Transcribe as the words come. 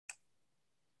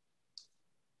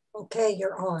Okay,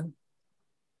 you're on.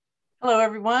 Hello,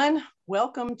 everyone.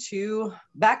 Welcome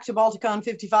back to Balticon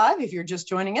 55, if you're just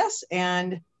joining us.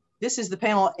 And this is the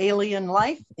panel Alien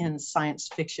Life in Science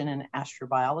Fiction and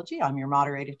Astrobiology. I'm your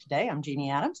moderator today. I'm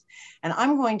Jeanne Adams. And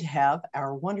I'm going to have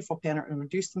our wonderful panel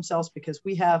introduce themselves because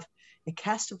we have a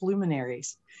cast of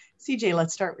luminaries. CJ,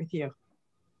 let's start with you.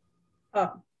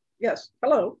 Yes,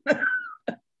 hello. Would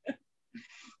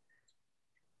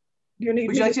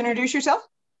you like to introduce yourself?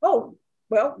 Oh,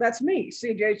 well, that's me,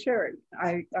 CJ Cherryh.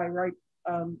 I write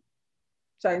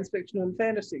science fiction and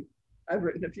fantasy. I've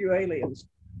written a few aliens.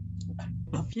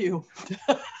 A few.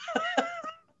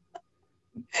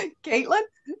 Caitlin?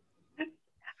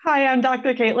 Hi, I'm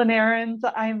Dr. Caitlin Ahrens.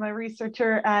 I'm a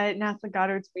researcher at NASA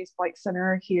Goddard Space Flight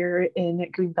Center here in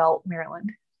Greenbelt,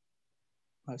 Maryland.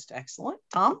 Most excellent.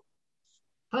 Tom?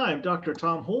 Hi, I'm Dr.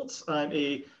 Tom Holtz. I'm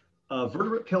a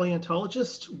vertebrate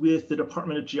paleontologist with the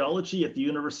Department of Geology at the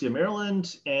University of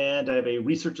Maryland, and I have a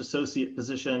research associate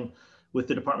position with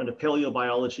the Department of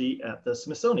Paleobiology at the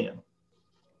Smithsonian.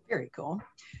 Very cool.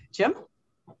 Jim?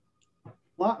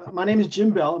 Well, my name is Jim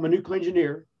Beall. I'm a nuclear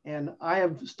engineer, and I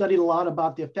have studied a lot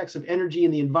about the effects of energy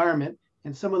in the environment,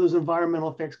 and some of those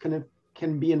environmental effects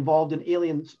can be involved in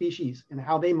alien species and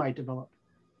how they might develop.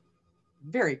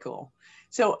 Very cool.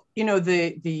 So, you know,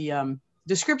 the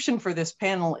description for this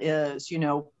panel is, you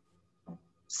know,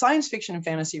 science fiction and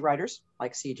fantasy writers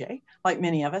like CJ, like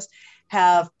many of us,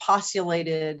 have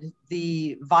postulated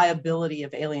the viability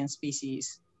of alien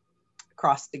species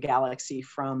across the galaxy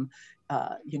from,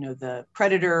 you know, the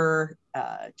Predator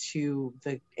to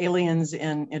the aliens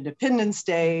in Independence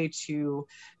Day to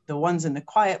the ones in The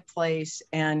Quiet Place.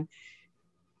 And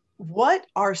what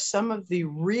are some of the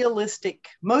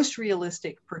most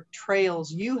realistic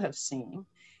portrayals you have seen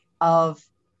of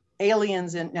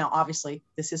aliens? And now, obviously,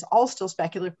 this is all still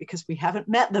speculative because we haven't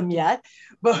met them yet,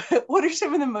 but what are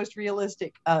some of the most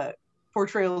realistic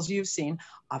portrayals you've seen?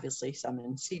 Obviously, some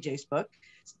in CJ's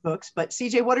books, but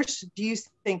CJ, do you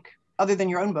think, other than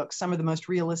your own books, some of the most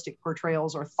realistic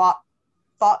portrayals or thought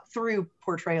through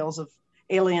portrayals of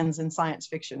aliens in science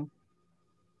fiction?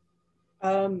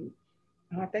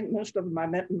 I think most of them I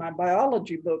met in my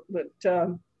biology book, but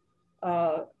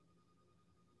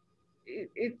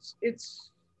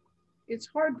it's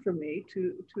hard for me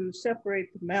to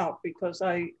separate them out because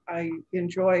I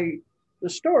enjoy the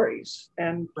stories,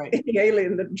 and right. Any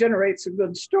alien that generates a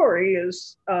good story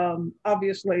is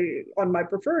obviously on my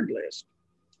preferred list.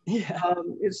 Yeah,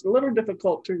 it's a little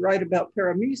difficult to write about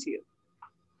paramecium.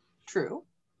 True.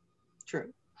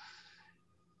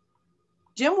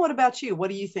 Jim, what about you? What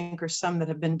do you think are some that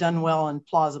have been done well and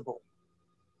plausible?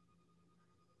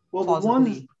 Well,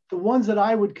 the ones that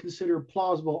I would consider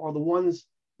plausible are the ones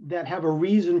that have a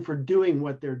reason for doing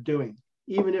what they're doing.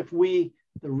 Even if we,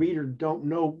 the reader, don't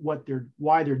know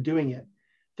why they're doing it,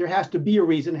 there has to be a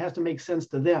reason. It has to make sense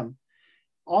to them.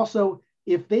 Also,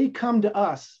 if they come to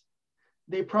us,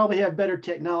 they probably have better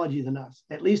technology than us,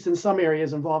 at least in some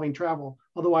areas involving travel.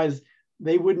 Otherwise,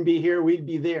 they wouldn't be here, we'd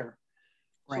be there.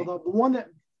 Right. So one of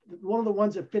the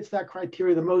ones that fits that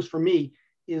criteria the most for me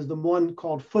is the one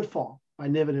called Footfall by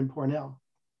Niven and Pornell.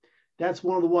 That's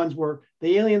one of the ones where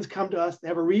the aliens come to us, they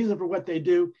have a reason for what they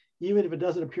do, even if it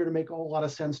doesn't appear to make a whole lot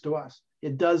of sense to us.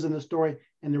 It does in the story,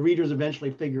 and the readers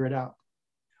eventually figure it out.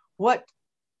 What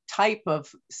type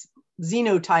of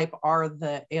xenotype are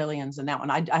the aliens in that one?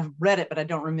 I've read it, but I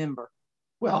don't remember.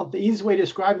 Well, the easiest way to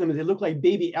describe them is they look like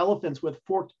baby elephants with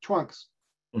forked trunks.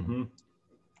 Mm-hmm.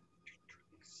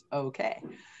 Okay.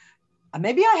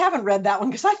 Maybe I haven't read that one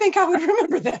because I think I would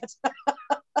remember that.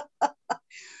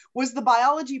 Was the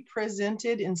biology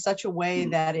presented in such a way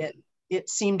that it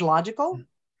seemed logical?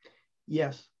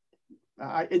 Yes,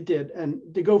 it did. And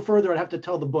to go further, I'd have to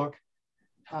tell the book.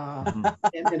 I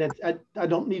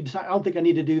don't think I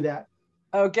need to do that.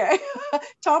 Okay.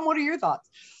 Tom, what are your thoughts?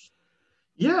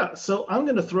 Yeah, so I'm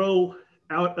going to throw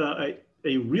out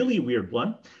a really weird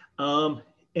one.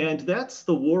 And that's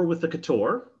The War with the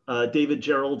Couture, David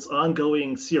Gerrold's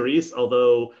ongoing series,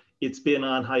 although it's been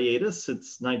on hiatus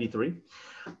since '93.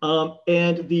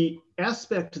 And the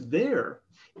aspect there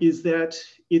is that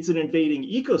it's an invading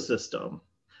ecosystem,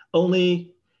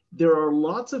 only there are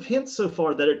lots of hints so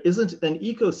far that it isn't an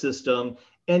ecosystem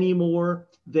any more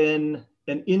than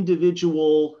an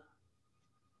individual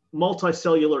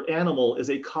multicellular animal is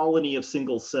a colony of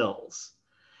single cells.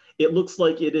 It looks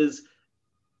like it is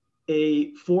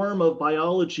a form of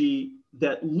biology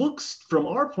that looks, from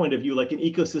our point of view, like an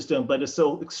ecosystem, but is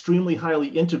so extremely highly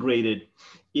integrated.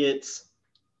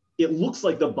 It looks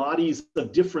like the bodies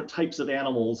of different types of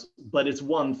animals, but it's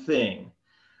one thing.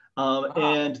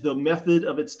 And the method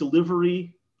of its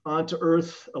delivery onto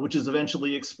Earth, which is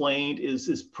eventually explained,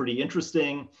 is pretty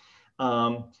interesting.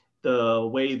 The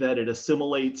way that it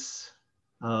assimilates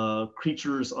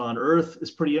creatures on Earth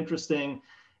is pretty interesting.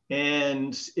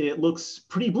 And it looks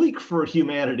pretty bleak for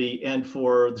humanity and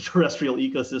for the terrestrial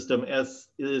ecosystem as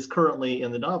it is currently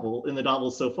in the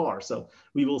novels so far. So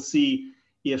we will see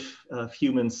if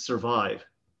humans survive.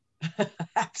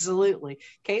 Absolutely.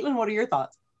 Caitlin, what are your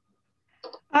thoughts?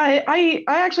 I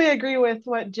actually agree with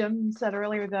what Jim said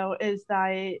earlier, though, is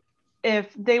that if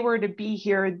they were to be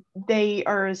here, they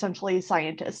are essentially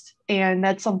scientists. And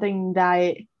that's something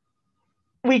that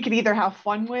we could either have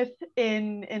fun with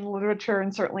in literature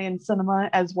and certainly in cinema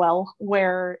as well,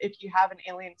 where if you have an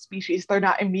alien species, they're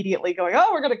not immediately going, oh,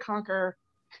 we're going to conquer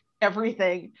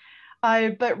everything.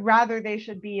 But rather they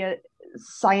should be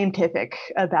scientific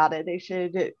about it. They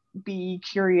should be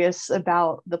curious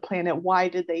about the planet. Why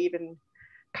did they even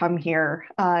come here?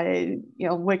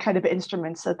 What kind of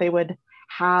instruments that they would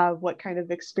have, what kind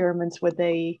of experiments would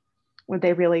they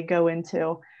really go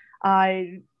into?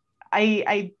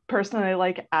 I personally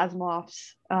like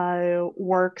Asimov's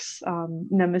works.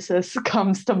 Nemesis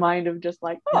comes to mind of just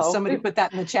like, oh, somebody put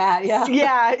that in the chat. Yeah.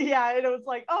 Yeah. And it was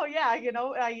like, oh yeah,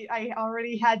 I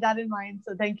already had that in mind.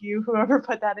 So thank you, whoever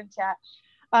put that in chat.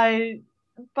 But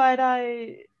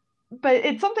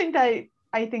it's something that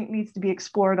I think needs to be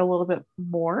explored a little bit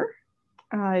more,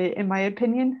 in my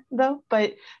opinion, though.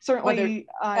 But certainly,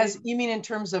 as you mean in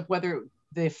terms of whether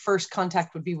the first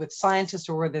contact would be with scientists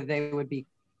or whether they would be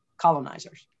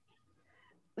colonizers?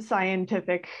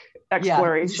 Scientific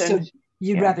exploration. So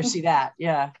you'd rather see that.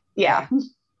 Yeah.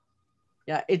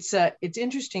 It's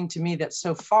interesting to me that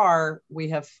so far we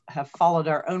have followed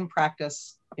our own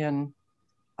practice in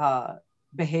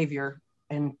behavior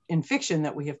and in fiction,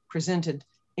 that we have presented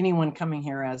anyone coming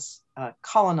here as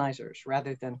colonizers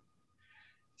rather than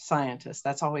scientists.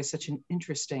 That's always such an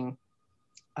interesting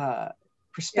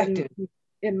perspective.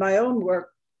 In my own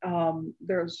work,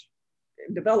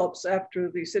 develops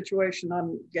after the situation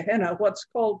on Gehenna, what's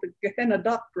called the Gehenna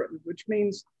Doctrine, which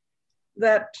means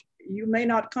that you may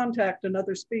not contact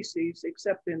another species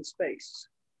except in space.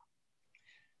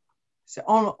 So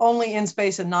only in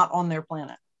space and not on their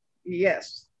planet.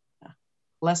 Yes.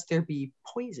 Lest there be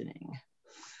poisoning.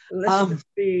 Lest there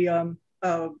be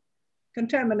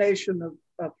contamination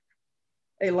of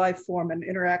a life form and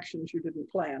interactions you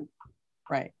didn't plan.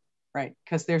 Right.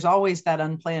 Because there's always that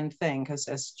unplanned thing, because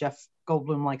as Jeff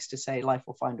Goldblum likes to say, life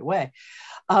will find a way.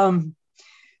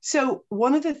 So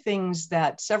one of the things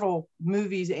that several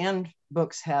movies and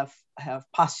books have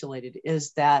postulated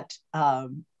is that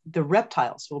the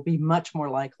reptiles will be much more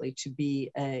likely to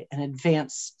be an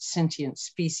advanced sentient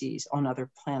species on other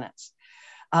planets.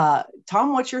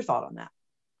 Tom, what's your thought on that?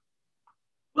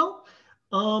 Well,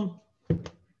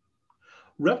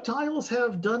 reptiles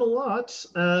have done a lot.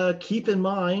 Keep in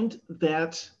mind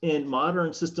that in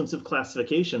modern systems of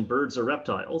classification, birds are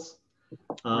reptiles.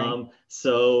 Right.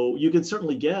 So you can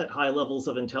certainly get high levels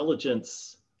of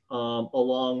intelligence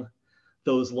along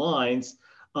those lines.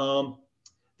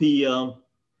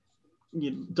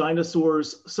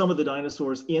 Dinosaurs, some of the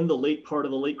dinosaurs in the late part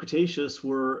of the late Cretaceous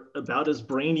were about as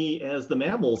brainy as the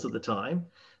mammals at the time.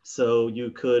 So you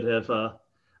could have,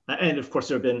 and of course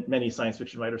there have been many science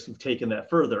fiction writers who've taken that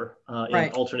further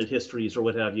in alternate histories or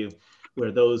what have you,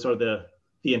 where those are the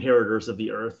inheritors of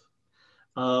the Earth.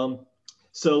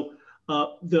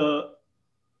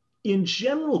 In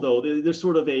general though, there's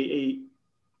sort of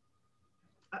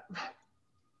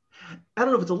I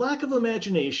don't know if it's a lack of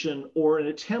imagination or an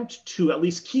attempt to at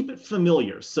least keep it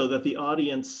familiar so that the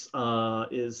audience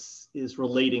is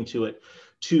relating to it,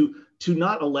 to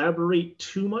not elaborate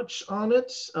too much on it.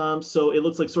 So it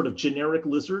looks like sort of generic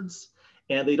lizards,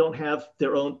 and they don't have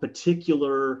their own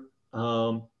particular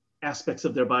aspects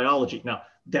of their biology. Now,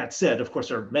 that said, of course,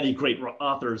 there are many great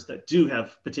authors that do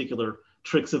have particular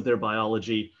tricks of their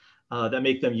biology that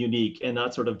make them unique and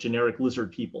not sort of generic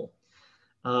lizard people.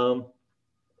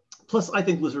 Plus, I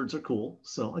think lizards are cool.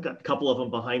 So I got a couple of them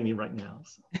behind me right now.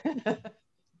 So.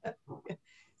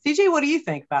 CJ, what do you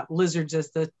think about lizards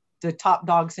as the top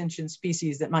dog sentient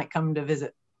species that might come to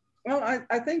visit? Well,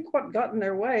 I think what got in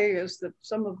their way is that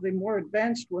some of the more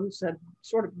advanced ones had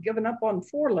sort of given up on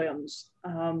forelimbs.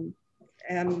 Of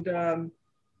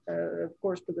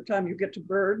course, by the time you get to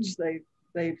birds,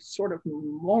 they sort of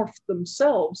morph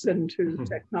themselves into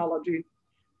technology.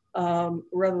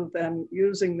 Rather than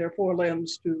using their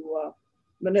forelimbs to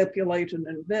manipulate and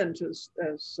invent as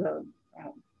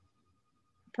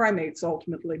primates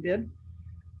ultimately did.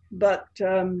 But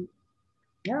I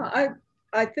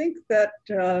think that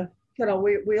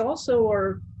we also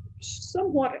are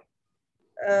somewhat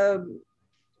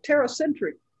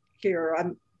terracentric here.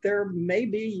 There may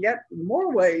be yet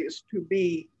more ways to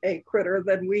be a critter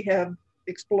than we have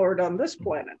explored on this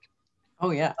planet.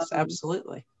 Oh, yes,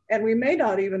 absolutely. And we may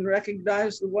not even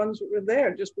recognize the ones that were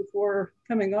there. Just before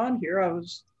coming on here, I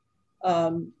was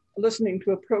listening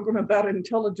to a program about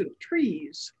intelligent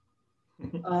trees.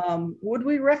 Would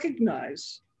we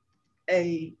recognize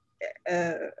an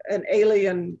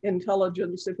alien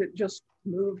intelligence if it just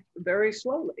moved very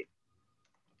slowly?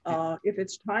 If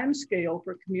its time scale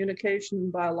for communication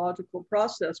and biological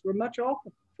process were much off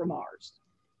from ours.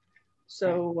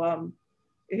 So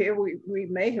here we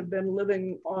may have been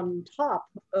living on top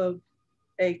of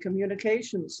a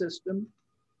communication system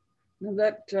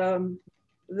that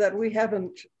we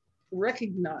haven't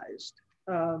recognized.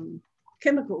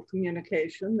 Chemical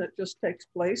communication that just takes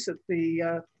place at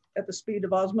the speed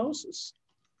of osmosis.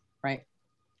 Right,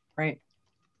 right,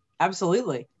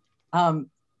 absolutely.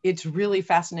 It's really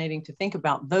fascinating to think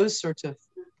about those sorts of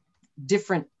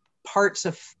different parts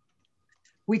of.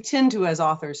 We tend to, as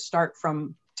authors, start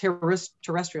from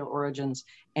terrestrial origins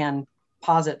and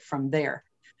posit from there.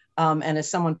 And as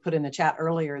someone put in the chat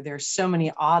earlier, there's so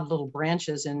many odd little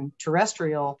branches in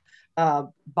terrestrial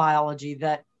biology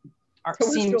that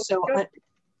seem so.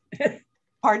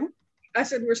 Pardon? I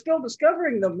said we're still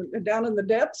discovering them down in the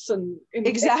depths and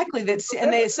exactly.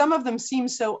 Some of them seem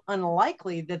so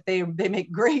unlikely that they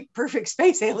make great perfect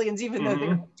space aliens, even though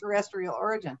they're terrestrial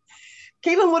origin.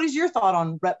 Caitlin, what is your thought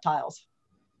on reptiles?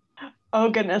 Oh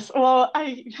goodness. Well,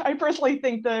 I personally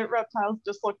think the reptiles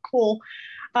just look cool.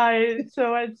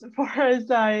 So as far as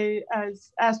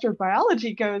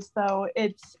astrobiology goes, though,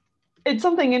 it's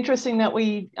something interesting that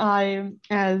we,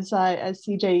 as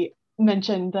CJ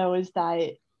mentioned, though, is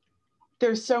that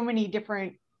there's so many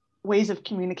different ways of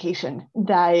communication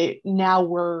that now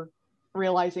we're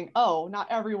realizing, oh, not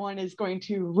everyone is going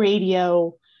to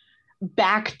radio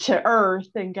back to Earth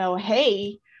and go,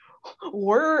 hey,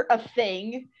 we're a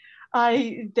thing.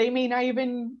 They may not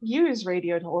even use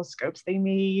radio telescopes. They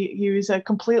may use a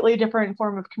completely different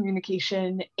form of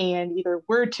communication, and either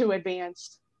we're too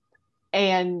advanced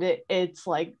and it's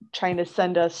like trying to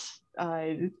send us,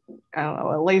 I don't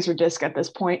know, a laser disc at this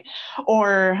point,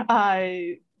 or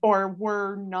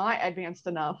we're not advanced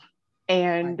enough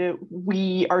and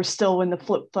we are still in the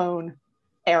flip phone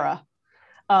era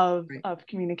of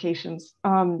communications.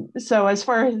 So as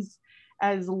far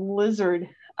as lizard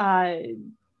type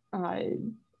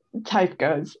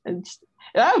goes,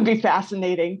 that would be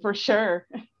fascinating for sure.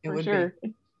 It would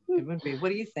be. What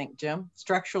do you think, Jim?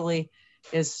 Structurally,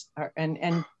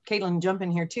 and Caitlin, jump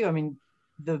in here too. I mean,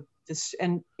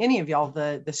 and any of y'all,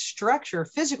 the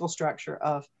physical structure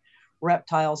of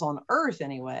reptiles on Earth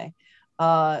anyway,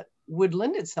 would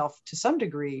lend itself to some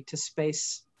degree to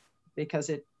space because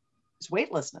it's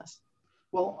weightlessness.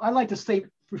 Well, I'd like to say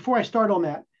before I start on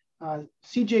that,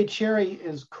 CJ Cherryh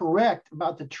is correct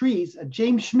about the trees.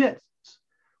 James Schmidt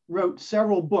wrote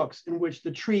several books in which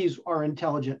the trees are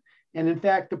intelligent. And in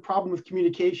fact, the problem with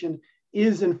communication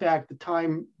is in fact the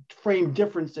time frame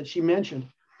difference that she mentioned.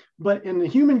 But in the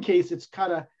human case, it's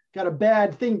kind of got a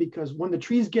bad thing, because when the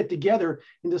trees get together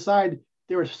and decide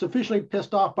they were sufficiently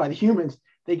pissed off by the humans,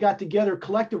 they got together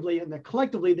collectively, and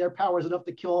collectively their power is enough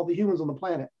to kill all the humans on the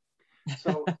planet.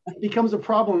 So it becomes a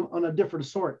problem on a different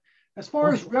sort. As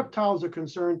far as reptiles are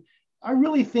concerned, I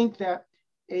really think that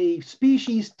a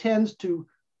species tends to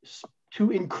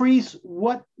increase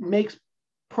what makes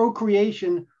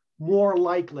procreation more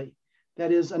likely.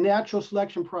 That is a natural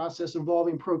selection process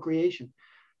involving procreation.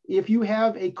 If you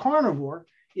have a carnivore,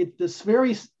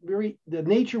 the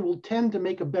nature will tend to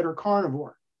make a better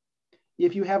carnivore.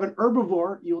 If you have an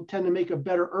herbivore, you'll tend to make a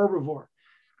better herbivore.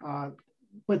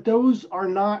 But those are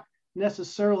not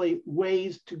necessarily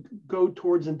ways to go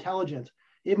towards intelligence.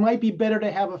 It might be better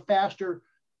to have a faster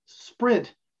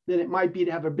sprint than it might be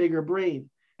to have a bigger brain.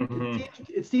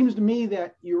 It seems to me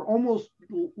that you're almost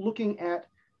looking at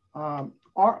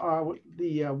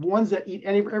the ones that eat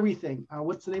everything.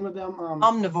 What's the name of them?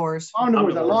 Omnivores.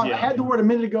 Omnivores. I had the word a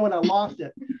minute ago and I lost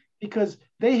it, because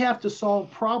they have to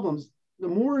solve problems. The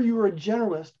more you're a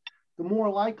generalist, the more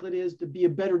likely it is to be a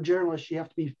better generalist. You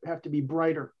have to be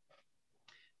brighter.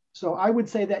 So I would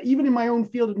say that even in my own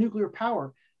field of nuclear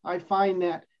power, I find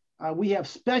that we have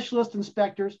specialist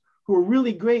inspectors who are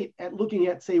really great at looking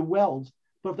at, say, welds.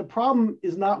 But if the problem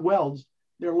is not welds,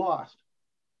 they're lost.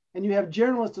 And you have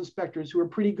generalist inspectors who are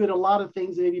pretty good at a lot of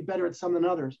things and maybe better at some than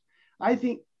others. I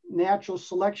think natural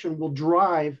selection will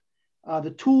drive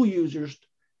the tool users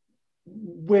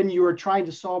when you are trying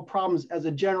to solve problems as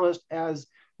a generalist, as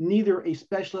neither a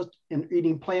specialist in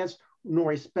eating plants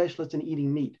nor a specialist in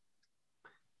eating meat.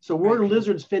 So where do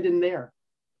lizards fit in there?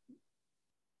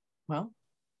 Well,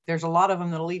 there's a lot of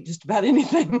them that'll eat just about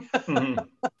anything.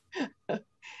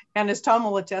 And as Tom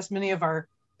will attest, many of our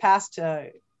past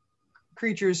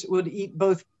creatures would eat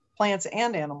both plants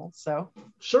and animals. So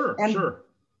sure.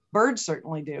 Birds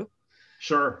certainly do.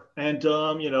 Sure. And,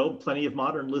 plenty of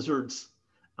modern lizards,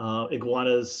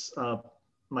 iguanas,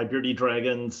 my beardy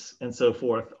dragons, and so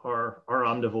forth are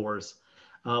omnivores.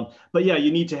 But yeah,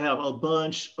 you need to have a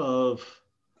bunch of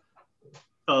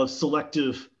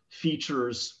selective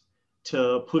features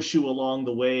to push you along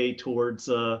the way towards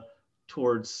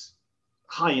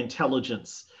high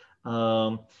intelligence.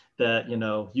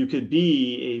 That you could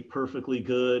be a perfectly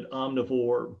good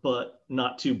omnivore, but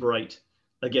not too bright.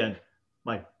 Again,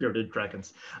 my bearded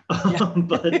dragons.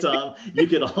 But you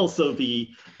could also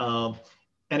be an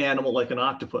animal like an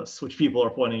octopus, which people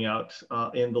are pointing out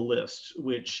in the list,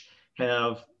 which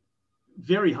have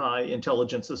very high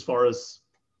intelligence as far as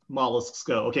mollusks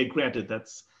go. Okay, granted,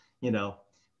 that's sort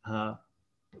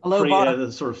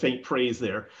of faint praise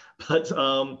there, but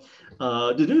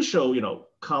they do show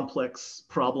complex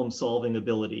problem-solving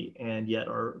ability, and yet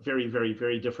are very, very,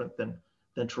 very different than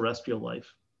terrestrial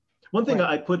life. One thing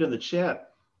I put in the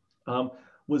chat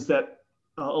was that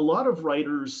a lot of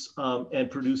writers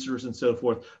and producers and so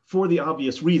forth, for the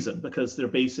obvious reason, because they're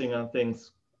basing on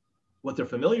things what they're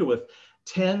familiar with,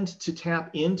 tend to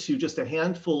tap into just a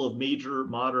handful of major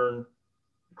modern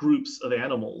groups of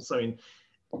animals. I mean,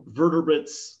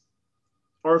 vertebrates,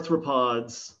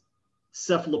 arthropods,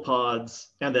 cephalopods,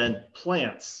 and then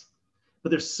plants.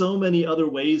 But there's so many other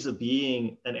ways of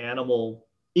being an animal,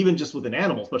 even just within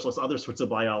animals, much less other sorts of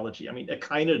biology. I mean,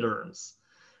 echinoderms.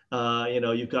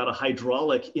 You've got a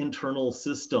hydraulic internal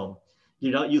system.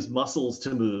 You don't use muscles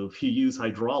to move, you use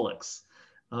hydraulics,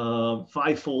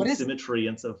 five-fold symmetry,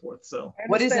 and so forth. So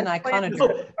what is an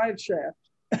echinoderm? Sure.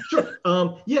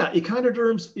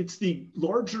 Echinoderms, it's the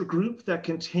larger group that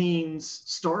contains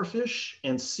starfish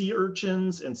and sea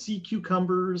urchins and sea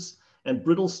cucumbers and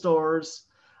brittle stars,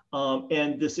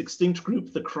 and this extinct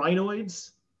group, the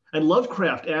crinoids. And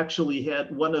Lovecraft actually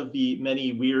had one of the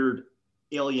many weird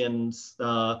aliens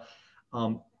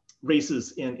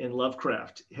races in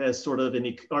Lovecraft has sort of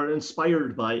are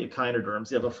inspired by echinoderms.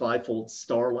 They have a five-fold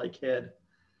star-like head.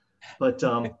 But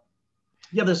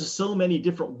yeah, there's just so many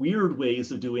different weird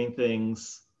ways of doing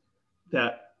things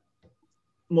that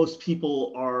most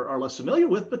people are less familiar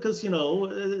with, because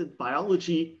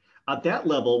biology at that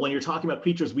level, when you're talking about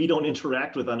creatures we don't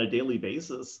interact with on a daily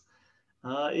basis,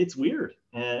 it's weird,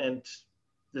 and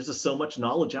there's just so much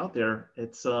knowledge out there.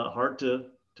 It's hard to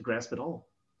grasp it all.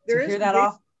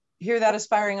 Hear that,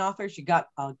 aspiring authors? You got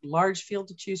a large field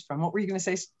to choose from. What were you going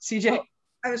to say, CJ?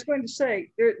 I was going to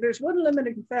say there's one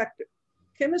limiting factor.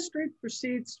 Chemistry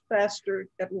proceeds faster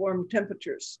at warm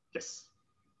temperatures. Yes.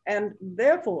 And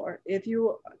therefore, if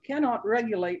you cannot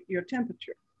regulate your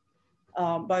temperature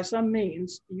by some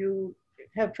means, you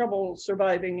have trouble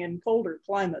surviving in colder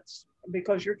climates,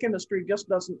 because your chemistry just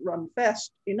doesn't run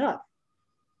fast enough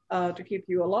to keep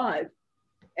you alive.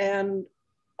 And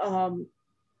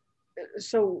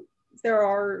so there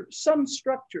are some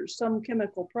structures, some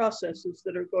chemical processes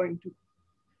that are going to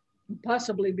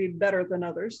possibly be better than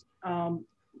others.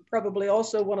 Probably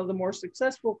also one of the more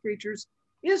successful creatures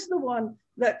is the one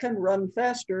that can run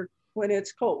faster when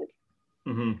it's cold,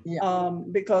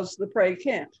 because the prey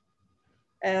can't.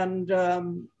 And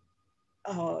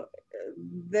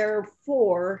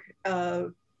therefore,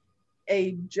 a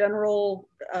general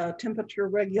temperature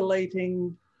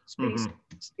regulating species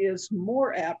is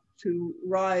more apt to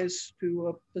rise to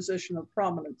a position of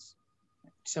prominence.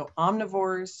 So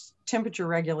omnivores, temperature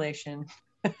regulation,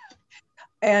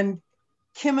 and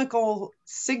chemical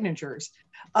signatures.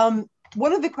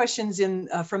 One of the questions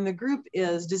from the group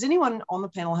is, does anyone on the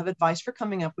panel have advice for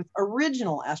coming up with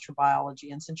original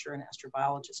astrobiology? And since you're an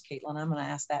astrobiologist, Caitlin, I'm going to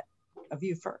ask that of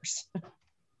you first.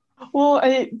 Well,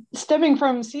 stemming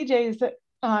from CJ's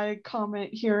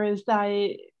comment here, is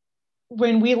that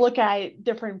when we look at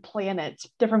different planets,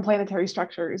 different planetary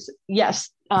structures, yes,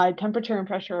 temperature and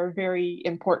pressure are very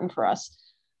important for us.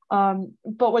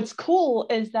 But what's cool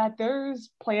is that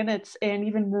there's planets and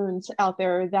even moons out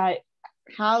there that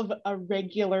have a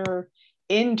regular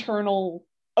internal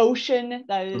ocean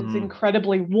that is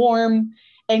incredibly warm,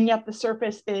 and yet the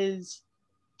surface is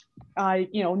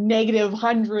negative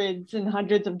hundreds and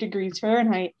hundreds of degrees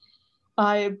Fahrenheit.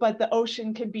 But the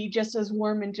ocean could be just as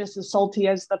warm and just as salty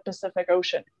as the Pacific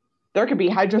Ocean. There could be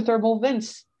hydrothermal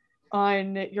vents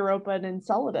on Europa and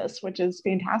Enceladus, which is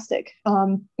fantastic.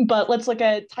 But let's look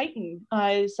at Titan,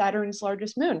 Saturn's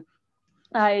largest moon.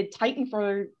 Titan,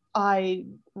 for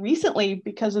recently,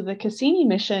 because of the Cassini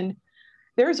mission,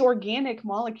 there's organic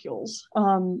molecules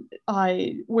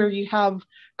where you have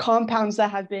compounds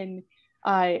that have been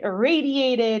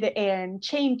irradiated and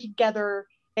chained together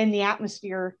in the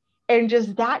atmosphere, and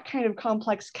just that kind of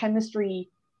complex chemistry,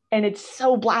 and it's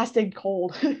so blasted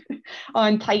cold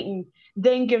on Titan,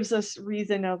 then gives us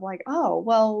reason of like, oh,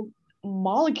 well,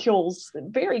 molecules,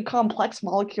 very complex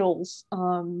molecules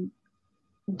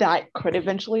that could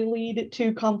eventually lead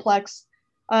to complex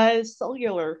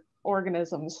cellular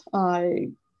organisms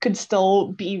could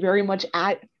still be very much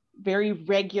at very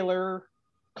regular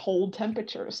cold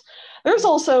temperatures. There's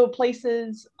also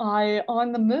places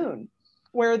on the moon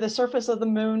where the surface of the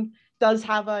moon does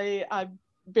have a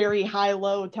very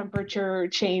high-low temperature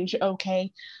change,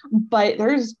 okay, but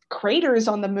there's craters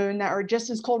on the moon that are just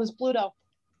as cold as Pluto,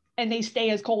 and they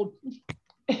stay as cold,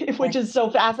 which is so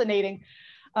fascinating.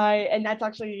 And that's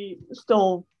actually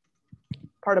still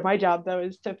part of my job, though,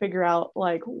 is to figure out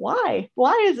like why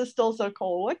is it still so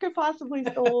cold? What could possibly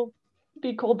still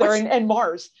be cold there? And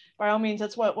Mars, by all means,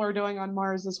 that's what we're doing on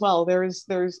Mars as well. There's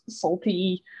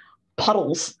salty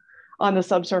puddles on the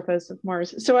subsurface of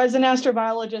Mars. So as an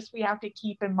astrobiologist, we have to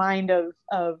keep in mind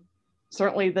of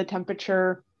certainly the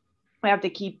temperature. We have to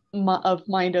keep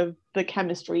mind of the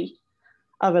chemistry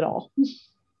of it all.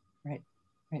 Right.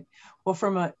 Well,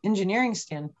 from an engineering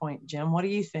standpoint, Jim, what do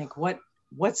you think?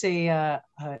 What's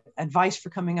advice for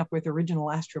coming up with original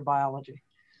astrobiology?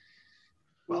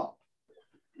 Well,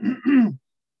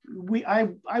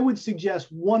 I would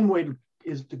suggest one way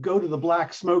is to go to the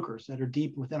black smokers that are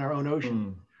deep within our own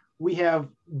ocean. We have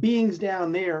beings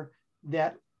down there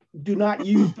that do not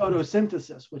use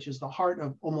photosynthesis, which is the heart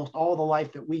of almost all the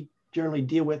life that we generally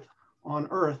deal with on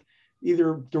Earth,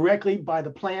 either directly by the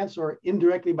plants or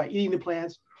indirectly by eating the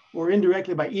plants, or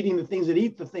indirectly by eating the things that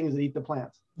eat the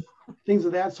plants, things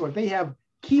of that sort. They have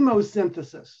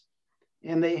chemosynthesis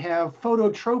and they have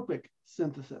phototropic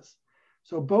synthesis.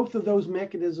 So both of those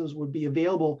mechanisms would be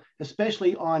available,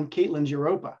 especially on Caitlin's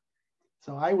Europa.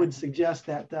 So I would suggest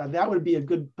that that would be a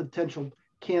good potential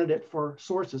candidate for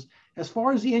sources. As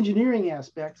far as the engineering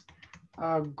aspects,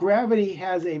 gravity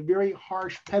has a very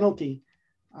harsh penalty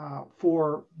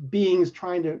for beings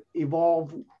trying to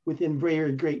evolve within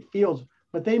very great fields,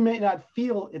 but they may not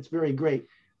feel it's very great.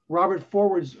 Robert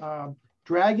Forward's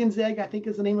Dragon's Egg, I think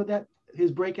is the name of that,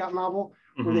 his breakout novel,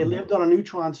 where they lived on a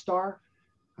neutron star.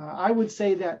 I would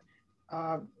say that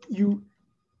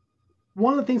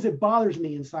one of the things that bothers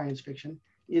me in science fiction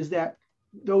is that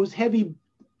those heavy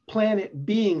planet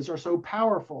beings are so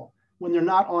powerful when they're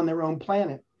not on their own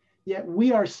planet. Yet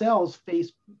we ourselves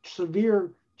face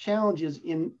severe challenges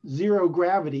in zero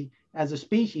gravity as a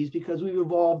species because we've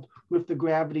evolved with the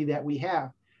gravity that we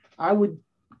have. I would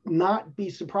not be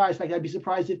surprised, in fact, I'd be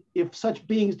surprised if such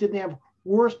beings didn't have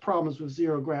worse problems with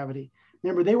zero gravity.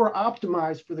 Remember, they were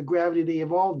optimized for the gravity they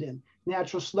evolved in.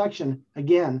 Natural selection,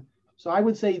 again. So I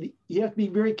would say that you have to be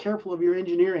very careful of your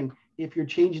engineering if you're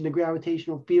changing the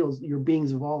gravitational fields your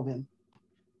beings evolve in.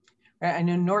 I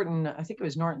know Norton, I think it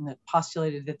was Norton that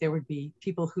postulated that there would be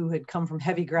people who had come from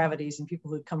heavy gravities and people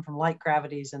who had come from light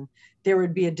gravities, and there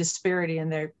would be a disparity in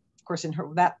there. Of course, in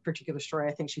that particular story,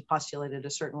 I think she postulated a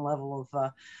certain level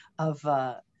of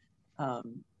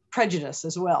prejudice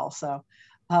as well. So,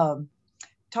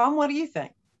 Tom, what do you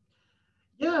think?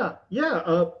 Yeah.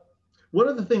 One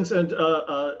of the things, and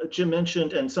Jim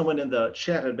mentioned, and someone in the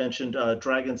chat had mentioned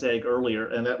Dragon's Egg earlier,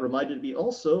 and that reminded me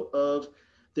also of,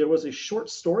 there was a short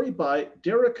story by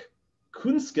Derek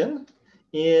Kunsken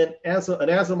in an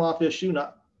Asimov issue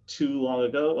not too long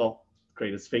ago. Well,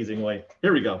 great, it's phasing away.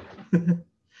 Here we go.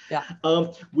 Yeah.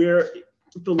 Where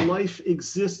the life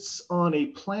exists on a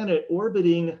planet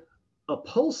orbiting a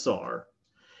pulsar,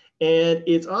 and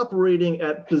it's operating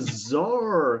at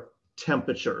bizarre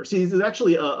temperatures. He's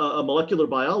actually a molecular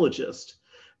biologist.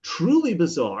 Truly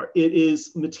bizarre. It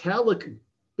is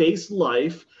metallic-based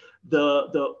life.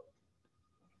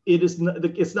 It's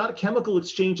not a chemical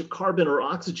exchange of carbon or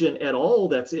oxygen at all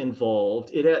that's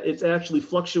involved. It's actually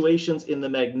fluctuations in the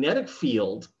magnetic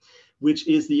field, which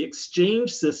is the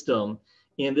exchange system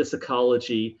in this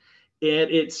ecology.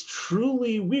 And it's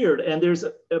truly weird. And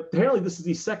apparently this is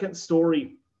the second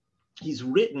story he's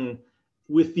written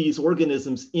with these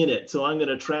organisms in it. So I'm going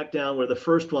to track down where the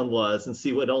first one was and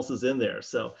see what else is in there.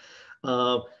 So,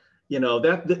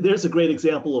 there's a great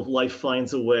example of life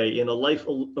finds a way, in a life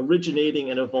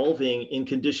originating and evolving in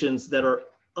conditions that are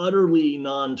utterly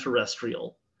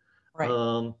non-terrestrial.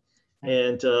 Right.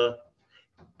 If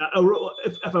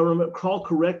I recall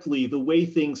correctly, the way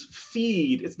things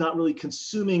feed, it's not really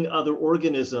consuming other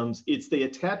organisms. It's they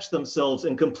attach themselves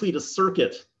and complete a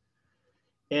circuit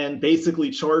and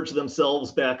basically charge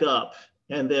themselves back up.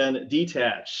 and then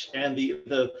detach, and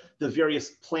the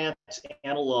various plant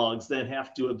analogs then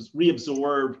have to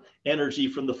reabsorb energy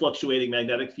from the fluctuating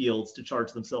magnetic fields to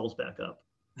charge themselves back up.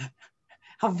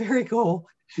 How very cool.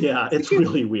 Yeah, it's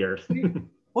really weird.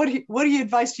 What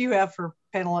advice do you have for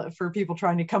people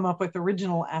trying to come up with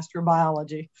original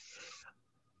astrobiology?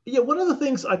 Yeah, one of the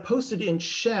things I posted in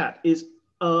chat is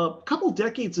a couple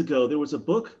decades ago, there was a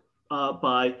book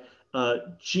by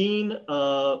Jeanne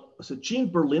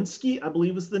Berlinski, I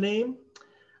believe is the name,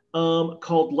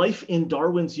 called Life in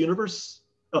Darwin's Universe.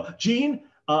 Jeanne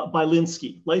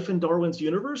Berlinski, Life in Darwin's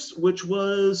Universe, which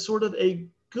was sort of a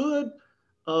good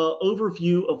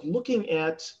overview of looking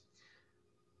at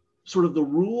sort of the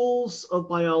rules of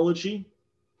biology.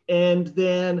 And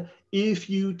then if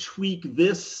you tweak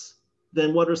this,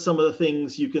 then what are some of the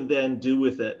things you can then do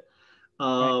with it?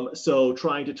 So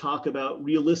trying to talk about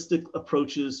realistic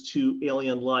approaches to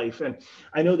alien life. And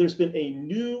I know there's been a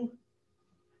new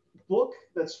book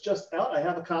that's just out. I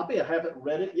have a copy. I haven't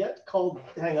read it yet, called,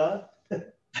 hang on.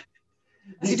 The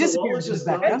Zoologist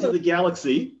Guide to the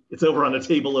Galaxy. It's over on a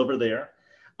table over there,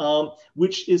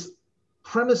 which is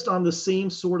premised on the same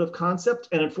sort of concept.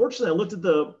 And unfortunately, I looked at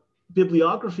the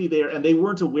bibliography there and they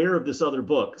weren't aware of this other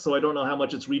book. So I don't know how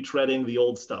much it's retreading the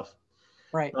old stuff.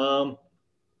 Right.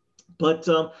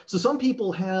 So some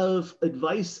people have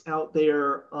advice out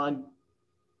there on,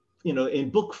 in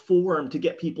book form to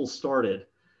get people started.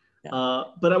 Yeah.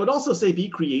 But I would also say be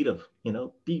creative,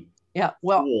 be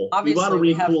cool. Obviously, we want to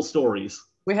read cool stories.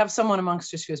 We have someone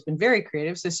amongst us who has been very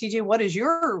creative. So CJ, what is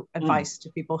your advice to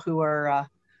people who are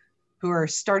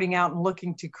starting out and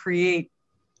looking to create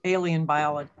alien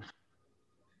biology?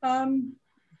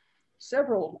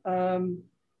 Several.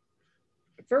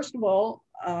 First of all,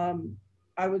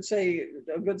 I would say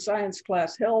a good science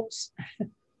class helps.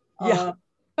 Yeah.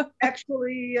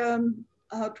 Actually,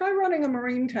 try running a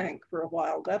marine tank for a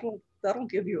while. That'll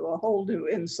give you a whole new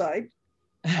insight.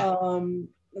 I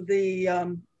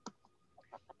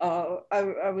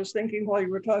was thinking while you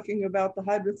were talking about the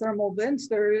hydrothermal vents,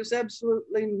 there is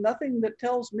absolutely nothing that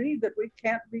tells me that we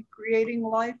can't be creating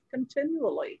life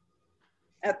continually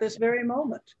at this very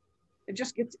moment. It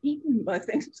just gets eaten by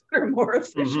things that are more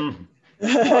efficient.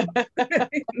 Mm-hmm.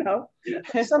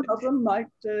 Some of them might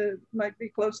be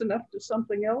close enough to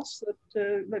something else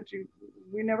that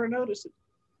we never notice it.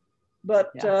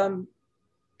 But there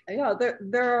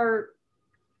are.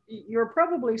 You're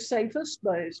probably safest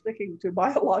by sticking to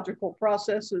biological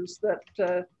processes that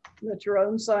your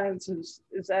own science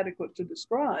is adequate to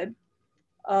describe.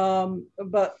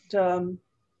 But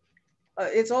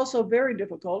it's also very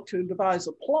difficult to devise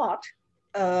a plot.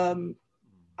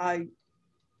 I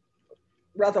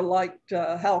rather liked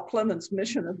Hal Clement's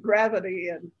Mission of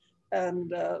Gravity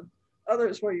and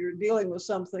others where you're dealing with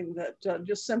something that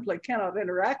just simply cannot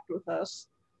interact with us,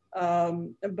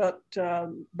 but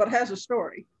has a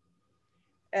story.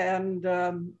 And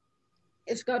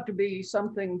it's got to be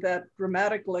something that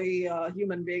dramatically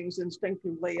human beings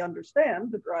instinctively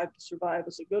understand. The drive to survive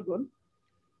is a good one.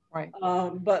 Right.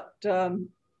 But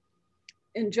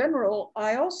in general,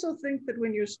 I also think that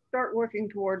when you start working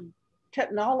toward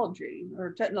technology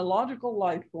or technological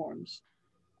life forms,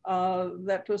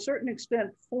 that to a certain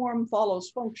extent form follows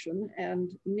function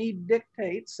and need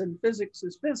dictates and physics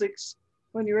is physics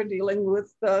when you're dealing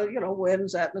with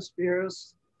winds,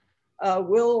 atmospheres.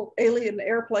 Will alien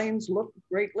airplanes look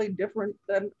greatly different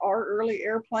than our early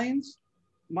airplanes?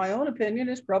 My own opinion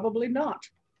is probably not,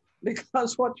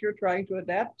 because what you're trying to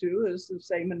adapt to is the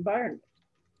same environment.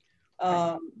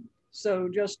 So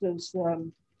just as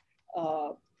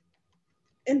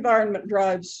environment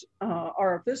drives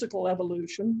our physical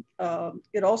evolution,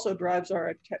 it also drives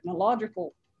our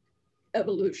technological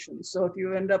evolution. So if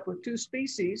you end up with two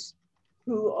species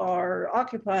who are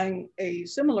occupying a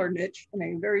similar niche in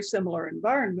a very similar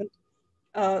environment,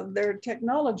 their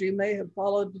technology may have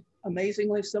followed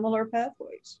amazingly similar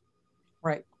pathways.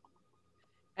 Right.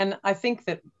 And I think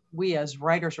that we as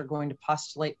writers are going to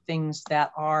postulate things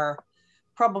that are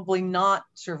probably not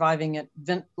surviving at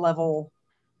vent level,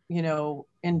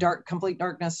 in complete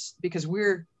darkness, because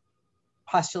we're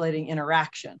postulating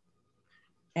interaction.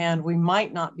 And we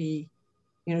might not be,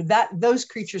 those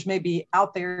creatures may be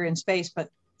out there in space, but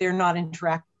they're not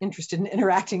interested in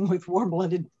interacting with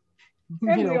warm-blooded.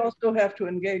 And we also have to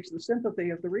engage the sympathy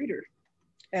of the reader.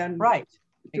 And right,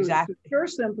 exactly. To show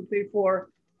sympathy for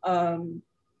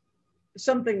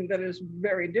something that is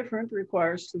very different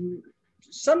requires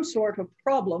some sort of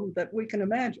problem that we can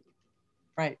imagine.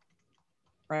 Right.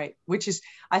 Right. Which is,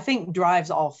 I think, drives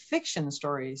all fiction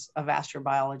stories of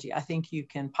astrobiology. I think you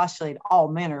can postulate all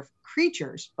manner of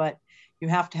creatures, but You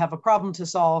have to have a problem to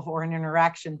solve or an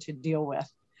interaction to deal with.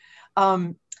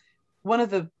 One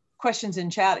of the questions in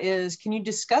chat is, can you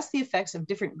discuss the effects of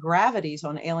different gravities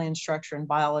on alien structure and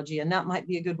biology? And that might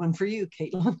be a good one for you,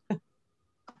 Caitlin. It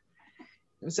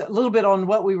was a little bit on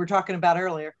what we were talking about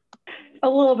earlier. A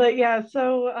little bit, yeah.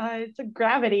 So it's a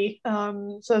gravity.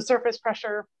 So surface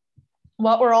pressure.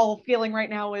 What we're all feeling right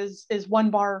now is 1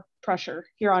 bar pressure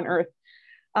here on Earth.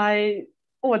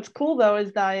 What's cool though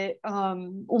is that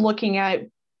looking at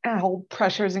how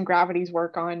pressures and gravities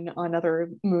work on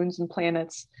other moons and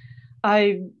planets,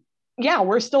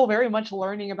 we're still very much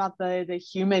learning about the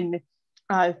human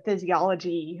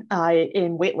physiology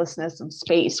in weightlessness of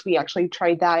space. We actually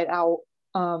tried that out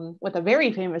with a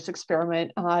very famous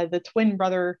experiment. The twin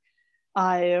brother,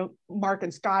 Mark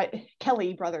and Scott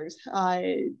Kelly brothers.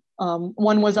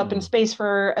 One was up in space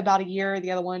for about a year, the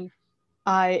other one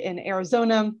in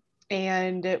Arizona.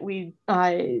 And we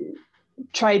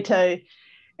tried to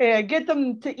get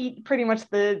them to eat pretty much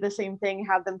the same thing,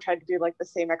 have them try to do like the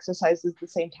same exercises, the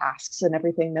same tasks and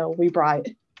everything. Though we brought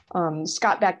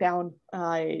Scott back down,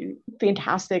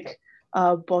 fantastic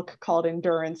book called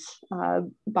Endurance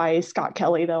by Scott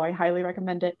Kelly, though I highly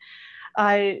recommend it.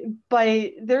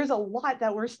 But there's a lot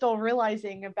that we're still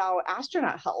realizing about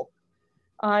astronaut health.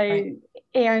 Right.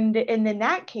 And in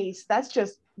that case, that's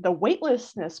just the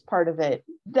weightlessness part of it.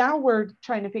 Now we're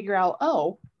trying to figure out,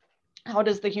 how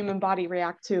does the human body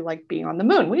react to like being on the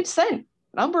moon? We've sent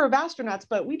a number of astronauts,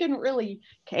 but we didn't really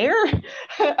care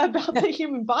about the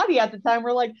human body at the time.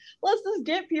 We're like, let's just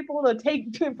get people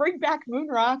to bring back moon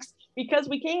rocks because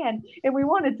we can and we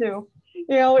wanted to,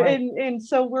 right. and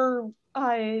so we're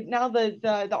now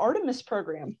the Artemis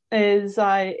program is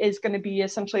going to be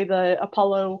essentially the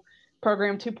Apollo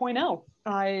program 2.0.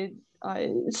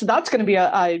 So that's going to be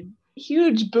a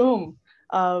huge boom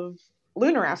of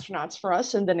lunar astronauts for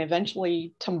us, and then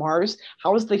eventually to Mars.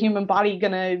 How is the human body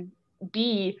going to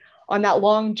be on that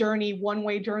long journey,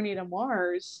 one-way journey to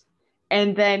Mars,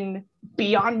 and then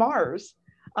beyond Mars?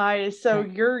 So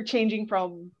you're changing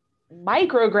from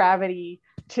microgravity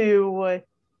to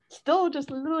still just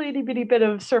a little itty bitty bit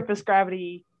of surface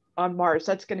gravity on Mars.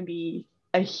 That's going to be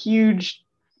a huge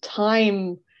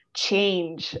time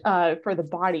change for the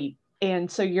body. And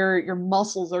so your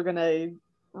muscles are going to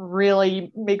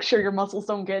really make sure your muscles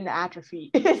don't get into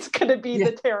atrophy. It's going to be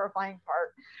the terrifying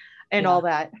part and all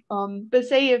that. But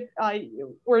say if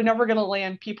we're never going to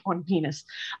land people on Venus,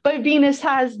 but Venus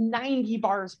has 90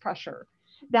 bars pressure.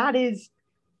 That is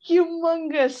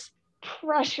humongous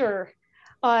pressure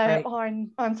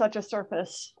on such a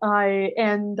surface.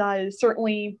 And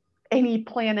certainly any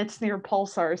planets near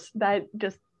pulsars, that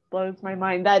just blows my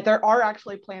mind that there are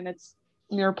actually planets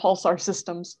near pulsar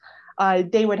systems.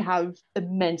 They would have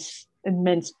immense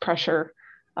pressure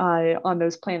on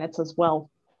those planets as well.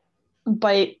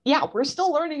 But yeah, we're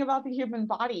still learning about the human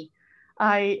body,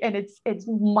 and it's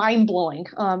mind blowing.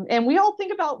 And we all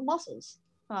think about muscles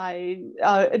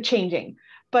changing,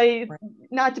 but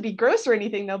not to be gross or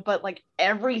anything though. But like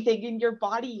everything in your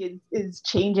body is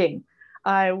changing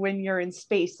when you're in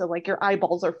space. So like your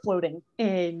eyeballs are floating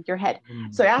in your head.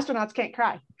 So astronauts can't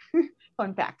cry.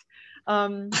 Fun fact.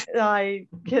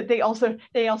 They also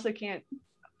can't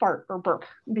fart or burp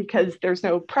because there's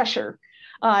no pressure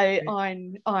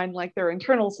on like their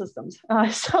internal systems.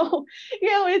 So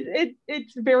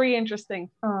it's very interesting.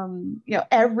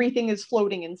 Everything is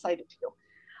floating inside of you.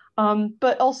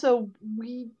 But also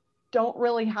we don't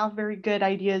really have very good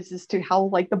ideas as to how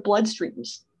like the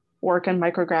bloodstreams work in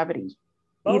microgravity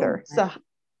either. So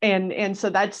and so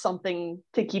that's something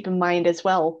to keep in mind as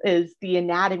well, is the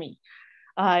anatomy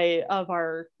of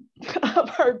our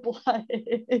blood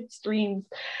streams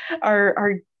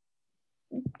are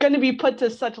going to be put to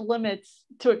such limits,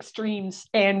 to extremes,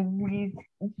 and we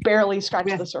barely scratch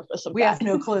the surface of that. We have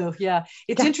no clue. Yeah,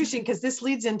 it's interesting because this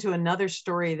leads into another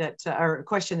story that or a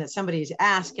question that somebody's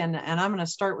asked, and I'm going to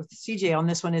start with CJ on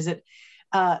this one. Is it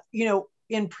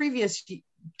in previous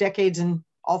decades and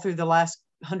all through the last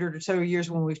 100 or so years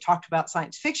when we've talked about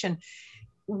science fiction,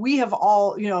 we have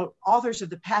all, authors of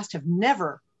the past have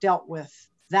never dealt with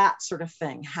that sort of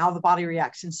thing, how the body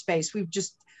reacts in space.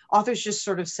 Authors just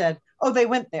sort of said, oh, they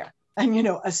went there, and,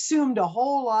 assumed a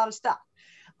whole lot of stuff.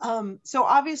 So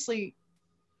obviously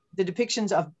the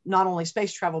depictions of not only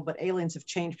space travel, but aliens have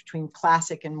changed between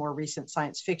classic and more recent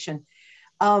science fiction.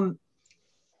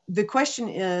 The question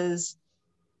is,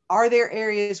 are there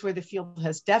areas where the field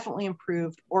has definitely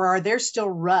improved, or are there still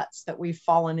ruts that we've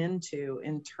fallen into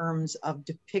in terms of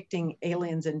depicting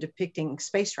aliens and depicting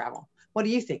space travel? What do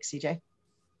you think, CJ?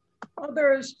 Well,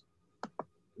 there's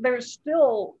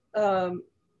still,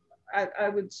 I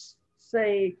would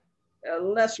say,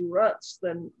 less ruts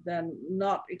than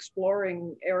not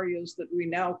exploring areas that we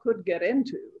now could get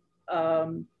into.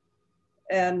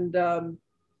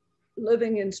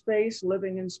 Living in space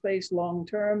long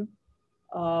term.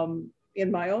 In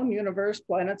my own universe,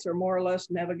 planets are more or less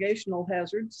navigational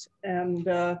hazards, and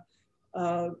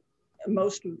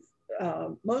most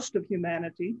of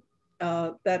humanity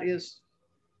that is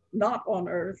not on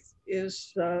Earth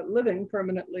is living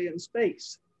permanently in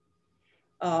space.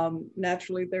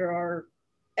 Naturally, there are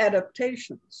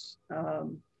adaptations.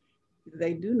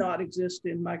 They do not exist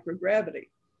in microgravity.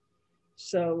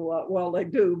 So, well, they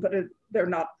do, but they're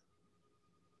not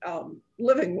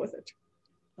living with it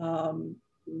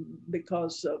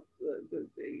because of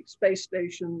the space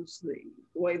stations, the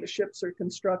way the ships are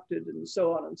constructed, and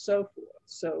so on and so forth.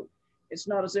 So it's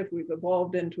not as if we've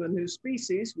evolved into a new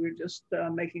species. We're just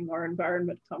making our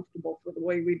environment comfortable for the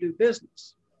way we do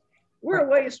business. We're a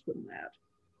ways from that.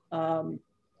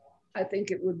 I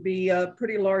think it would be a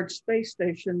pretty large space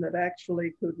station that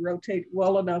actually could rotate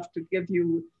well enough to give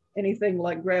you anything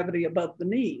like gravity above the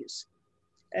knees.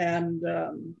 And,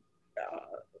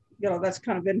 you know, that's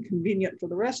kind of inconvenient for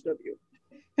the rest of you.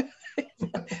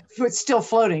 It's still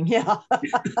floating, yeah.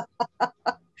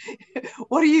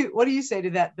 What do you say to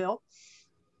that, Bill,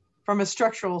 from a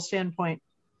structural standpoint?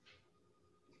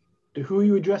 To who are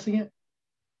you addressing it?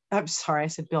 I'm sorry, I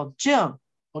said Bill. Jim.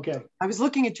 Okay. I was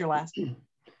looking at your last.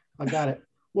 I got it.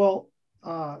 Well,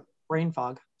 brain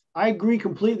fog. I agree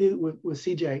completely with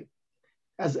CJ,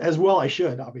 as well I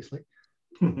should, obviously.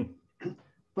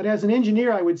 But as an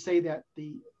engineer, I would say that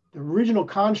the original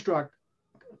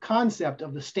concept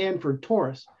of the Stanford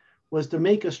torus was to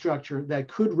make a structure that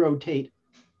could rotate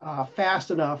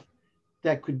fast enough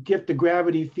that could get the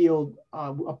gravity field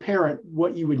apparent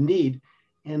what you would need.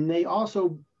 And they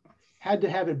also had to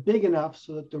have it big enough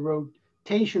so that the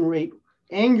rotation rate,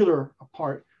 angular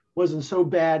apart, wasn't so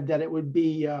bad that it would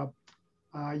be,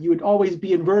 you would always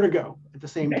be in vertigo at the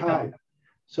same time.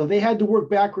 So they had to work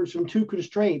backwards from two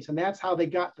constraints, and that's how they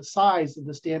got the size of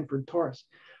the Stanford torus.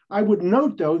 I would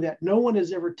note, though, that no one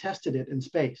has ever tested it in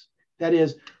space. That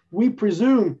is, we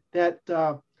presume that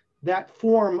that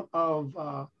form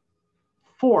of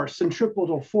force,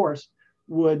 centripetal force,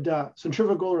 would,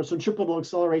 centrifugal or centripetal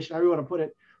acceleration, however you want to put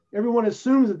it, everyone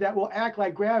assumes that that will act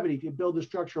like gravity if you build a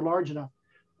structure large enough.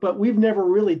 But we've never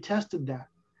really tested that.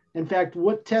 In fact,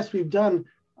 what tests we've done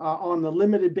on the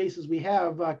limited basis we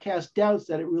have cast doubts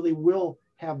that it really will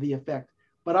have the effect.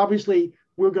 But obviously,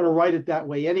 we're going to write it that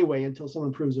way anyway until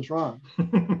someone proves us wrong.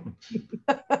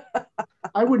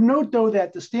 I would note, though,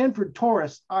 that the Stanford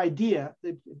torus idea,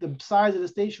 the size of the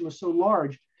station was so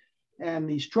large and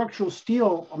the structural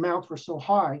steel amounts were so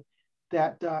high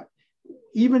that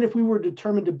even if we were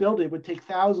determined to build it, it would take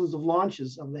thousands of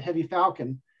launches of the heavy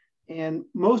Falcon. And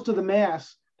most of the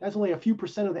mass, that's only a few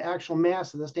percent of the actual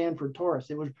mass of the Stanford torus.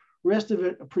 It was, rest of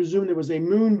it presumed there was a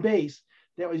moon base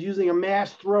that was using a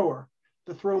mass thrower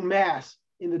to throw mass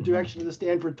in the direction of the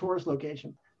Stanford torus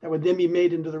location that would then be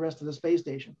made into the rest of the space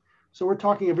station. So we're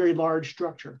talking a very large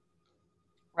structure.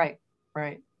 Right,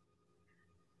 right.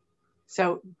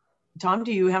 So, Tom,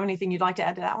 do you have anything you'd like to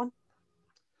add to that one?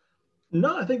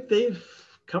 No, I think they've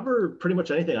covered pretty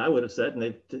much anything I would have said, and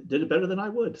they did it better than I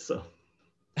would, so.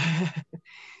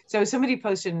 So somebody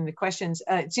posted in the questions,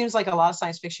 it seems like a lot of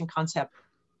science fiction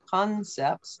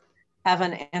concepts have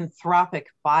an anthropic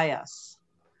bias.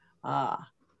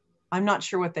 I'm not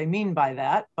sure what they mean by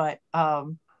that, but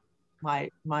my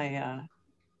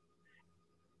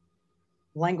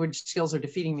language skills are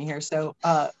defeating me here. So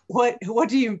what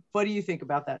do you think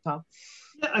about that, Tom?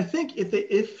 Yeah, I think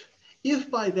if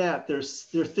by that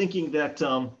they're thinking that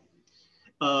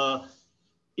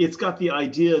it's got the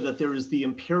idea that there is the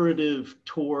imperative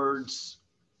towards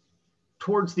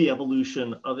the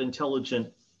evolution of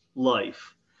intelligent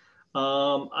life.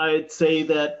 I'd say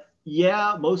that,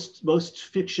 yeah, most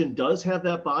fiction does have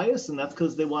that bias, and that's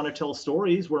because they want to tell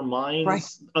stories where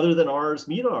minds other than ours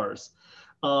meet ours.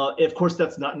 Of course,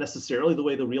 that's not necessarily the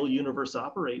way the real universe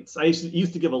operates. I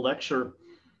used to give a lecture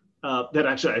that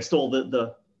actually I stole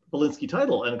the Belinsky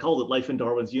title and called it Life in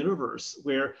Darwin's Universe,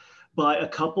 where by a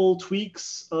couple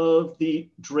tweaks of the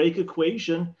Drake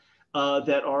equation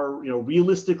that are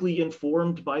realistically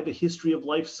informed by the history of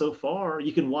life so far,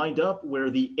 you can wind up where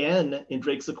the n in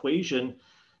Drake's equation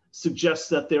suggests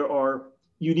that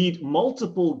you need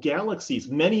multiple galaxies,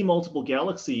 many multiple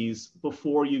galaxies,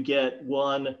 before you get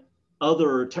one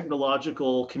other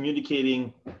technological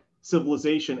communicating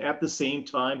civilization at the same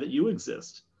time that you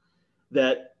exist.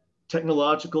 That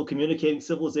technological communicating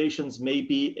civilizations may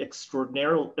be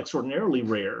extraordinarily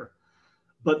rare,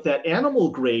 but that animal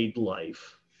grade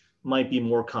life might be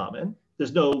more common.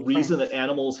 There's no reason that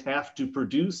animals have to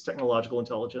produce technological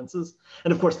intelligences.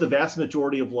 And of course, the vast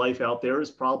majority of life out there is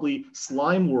probably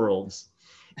slime worlds.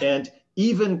 And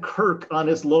even Kirk on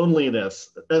his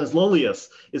loneliest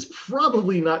is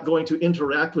probably not going to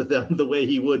interact with them the way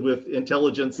he would with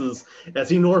intelligences as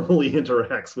he normally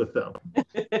interacts with them.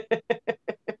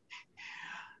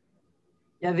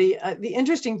 Yeah, the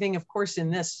interesting thing, of course, in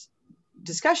this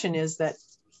discussion is that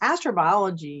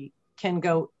astrobiology can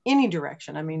go any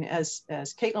direction. I mean, as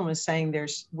Caitlin was saying,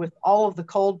 there's with all of the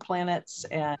cold planets,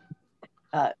 and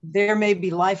there may be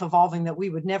life evolving that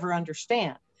we would never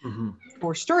understand. Mm-hmm.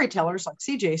 For storytellers, like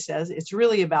CJ says, it's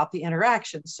really about the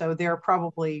interaction. So there are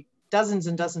probably dozens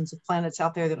and dozens of planets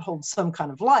out there that hold some kind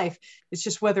of life. It's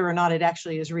just whether or not it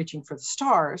actually is reaching for the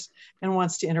stars and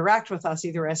wants to interact with us,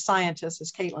 either as scientists,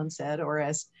 as Caitlin said, or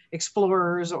as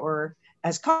explorers or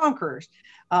as conquerors.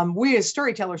 We as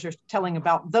storytellers are telling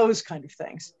about those kind of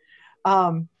things.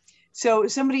 So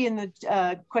somebody in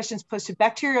the questions posted,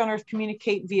 bacteria on Earth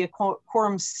communicate via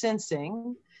quorum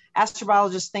sensing.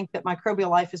 Astrobiologists think that microbial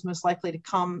life is most likely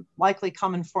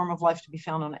common form of life to be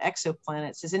found on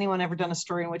exoplanets. Has anyone ever done a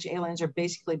story in which aliens are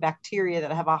basically bacteria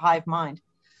that have a hive mind?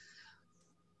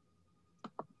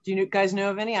 Do you guys know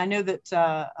of any? I know that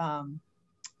Anne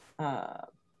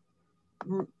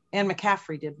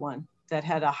McCaffrey did one that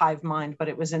had a hive mind, but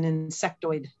it was an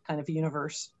insectoid kind of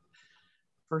universe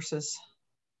versus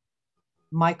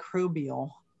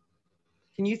microbial.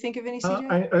 Can you think of any,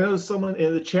 CJ? I know someone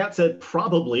in the chat said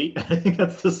probably. I think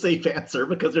that's the safe answer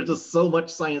because there's just so much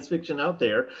science fiction out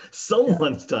there.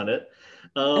 Someone's done it.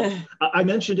 I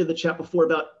mentioned in the chat before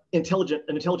about an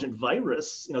intelligent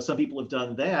virus. You know, some people have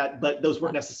done that, but those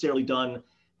weren't necessarily done.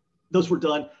 Those were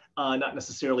done not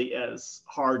necessarily as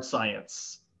hard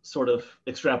science sort of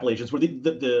extrapolations, where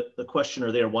the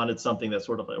questioner there wanted something that's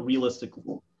sort of a realistic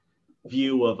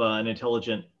view of an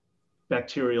intelligent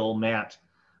bacterial mat.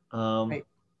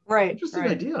 Right. Interesting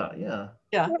idea. Yeah.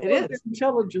 Yeah, it is.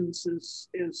 Intelligence is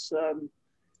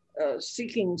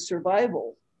seeking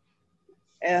survival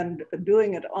and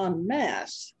doing it en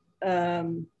masse.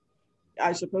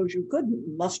 I suppose you could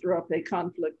muster up a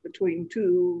conflict between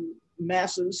two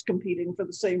masses competing for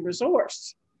the same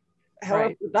resource.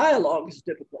 However, the dialogue is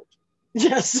difficult.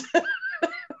 Yes.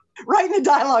 Writing the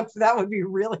dialogue for that would be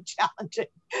really challenging.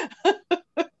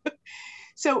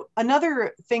 So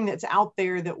another thing that's out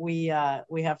there that we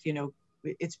have, you know,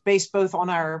 it's based both on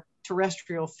our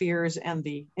terrestrial fears and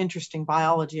the interesting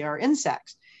biology, are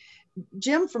insects.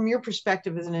 Jim, from your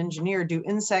perspective as an engineer, do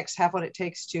insects have what it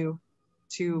takes to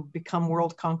become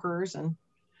world conquerors? And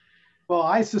well,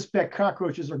 I suspect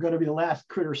cockroaches are going to be the last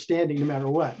critter standing, no matter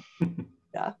what.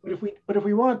 Yeah. But if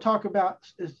we want to talk about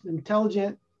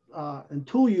intelligent and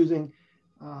tool using,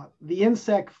 the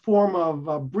insect form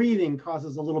of breathing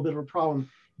causes a little bit of a problem.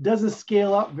 Doesn't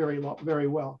scale up very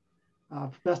well.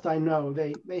 Best I know,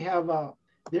 they have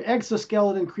their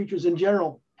exoskeleton creatures in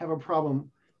general have a problem.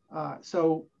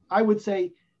 So I would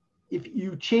say if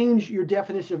you change your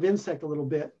definition of insect a little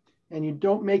bit and you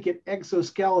don't make it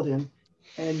exoskeleton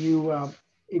and you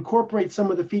incorporate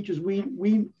some of the features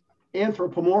we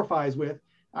anthropomorphize with,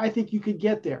 I think you could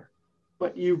get there.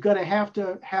 But you're going to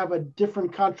have a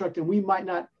different construct, and we might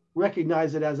not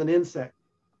recognize it as an insect.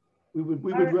 We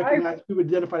would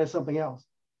identify it as something else.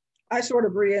 I sort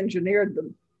of re-engineered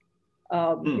them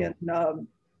in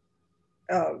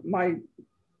my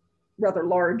rather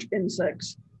large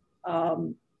insects,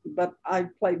 but I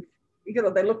played. You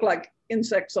know, they look like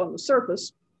insects on the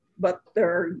surface, but there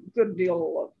are a good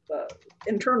deal of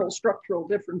internal structural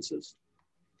differences.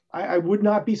 I would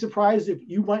not be surprised if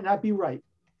you might not be right.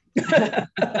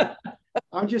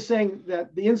 I'm just saying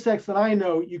that the insects that I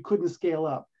know, you couldn't scale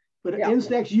up. But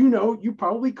insects, you know, you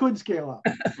probably could scale up.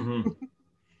 Mm-hmm.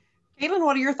 Caitlin,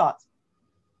 what are your thoughts?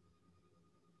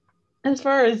 As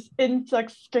far as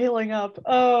insects scaling up,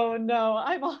 oh no,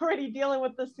 I'm already dealing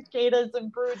with the cicadas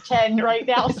and brood 10 right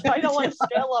now, so I don't want to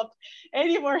scale up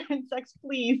any more insects,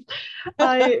 please.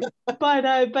 But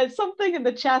something in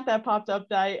the chat that popped up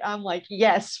that I'm like,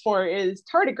 yes for is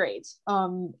tardigrades.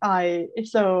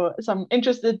 So I'm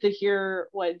interested to hear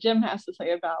what Jim has to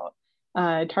say about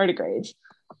tardigrades.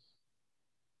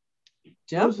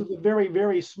 Those are the very,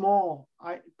 very small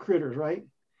critters, right?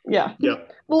 Yeah.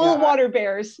 Little water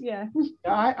bears. Yeah.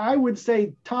 I would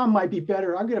say Tom might be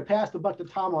better. I'm going to pass the buck to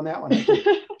Tom on that one.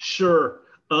 Sure.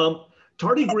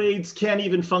 Tardigrades can't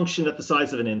even function at the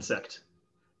size of an insect.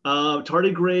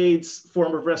 Tardigrades'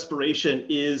 form of respiration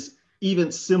is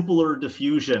even simpler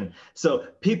diffusion. So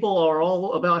people are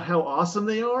all about how awesome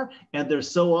they are, and they're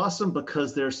so awesome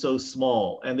because they're so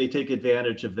small, and they take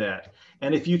advantage of that.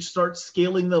 And if you start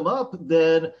scaling them up,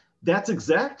 then that's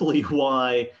exactly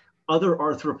why other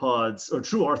arthropods, or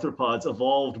true arthropods,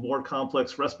 evolved more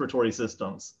complex respiratory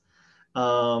systems.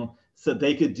 So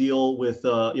they could deal with,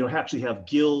 actually have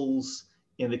gills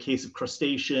in the case of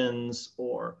crustaceans,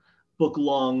 or book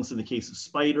lungs in the case of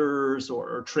spiders,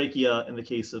 or trachea in the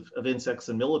case of insects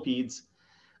and millipedes.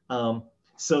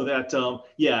 So that,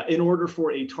 in order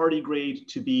for a tardigrade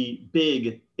to be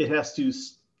big, it has to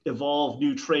evolve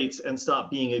new traits and stop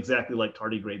being exactly like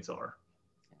tardigrades are.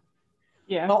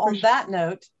 Yeah. Well, on that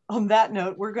note,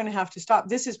 we're going to have to stop.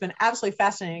 This has been absolutely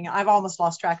fascinating. I've almost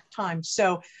lost track of time.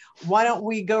 So why don't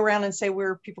we go around and say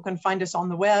where people can find us on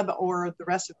the web or the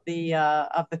rest of the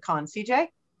con? CJ?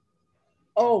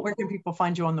 Oh, where can people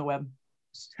find you on the web?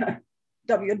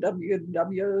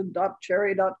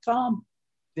 www.cherryh.com.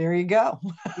 There you go.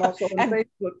 I'm also on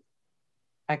Facebook.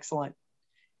 Excellent.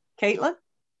 Caitlin?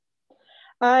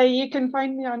 You can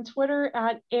find me on Twitter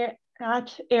at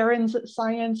Ahrens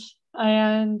Science,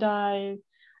 and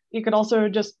you could also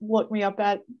just look me up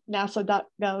at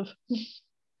nasa.gov.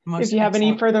 If you have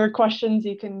any further questions,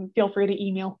 you can feel free to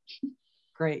email.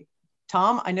 Great.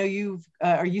 Tom, I know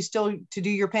are you still to do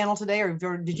your panel today, or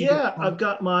did you? Yeah, I've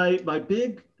got my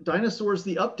big Dinosaurs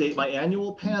the Update. My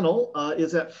annual panel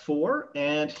is at 4,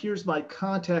 and here's my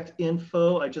contact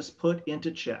info I just put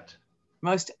into chat.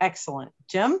 Most excellent.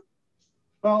 Jim?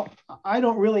 Well, I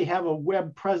don't really have a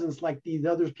web presence like these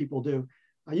other people do.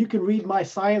 You can read my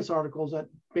science articles at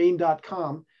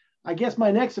bain.com. I guess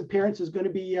my next appearance is going to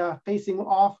be facing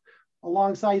off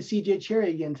alongside CJ Cherryh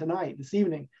again this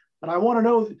evening. But I want to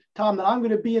know, Tom, that I'm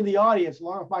going to be in the audience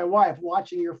along with my wife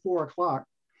watching your 4 o'clock.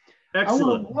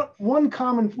 Excellent. One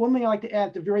thing I like to add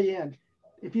at the very end.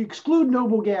 If you exclude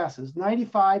noble gases,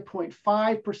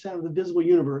 95.5% of the visible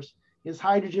universe is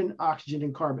hydrogen, oxygen,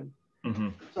 and carbon. Mm-hmm.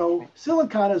 So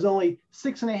silicon is only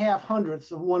 6.5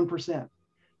 hundredths of 1%.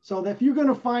 So if you're going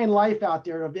to find life out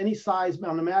there of any size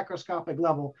on the macroscopic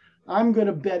level, I'm going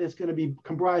to bet it's going to be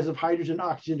comprised of hydrogen,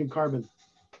 oxygen, and carbon.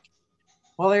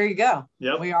 Well, there you go.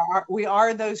 Yep. We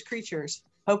are those creatures.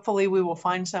 Hopefully we will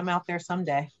find some out there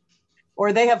someday.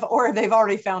 Or they've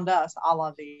already found us, a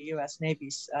la the U.S.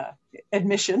 Navy's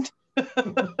admission.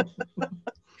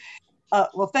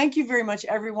 Well, thank you very much,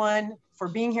 everyone, for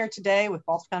being here today with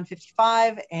Balticon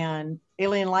 55 and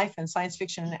Alien Life and Science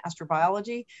Fiction and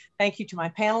Astrobiology. Thank you to my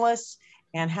panelists,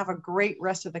 and have a great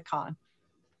rest of the con.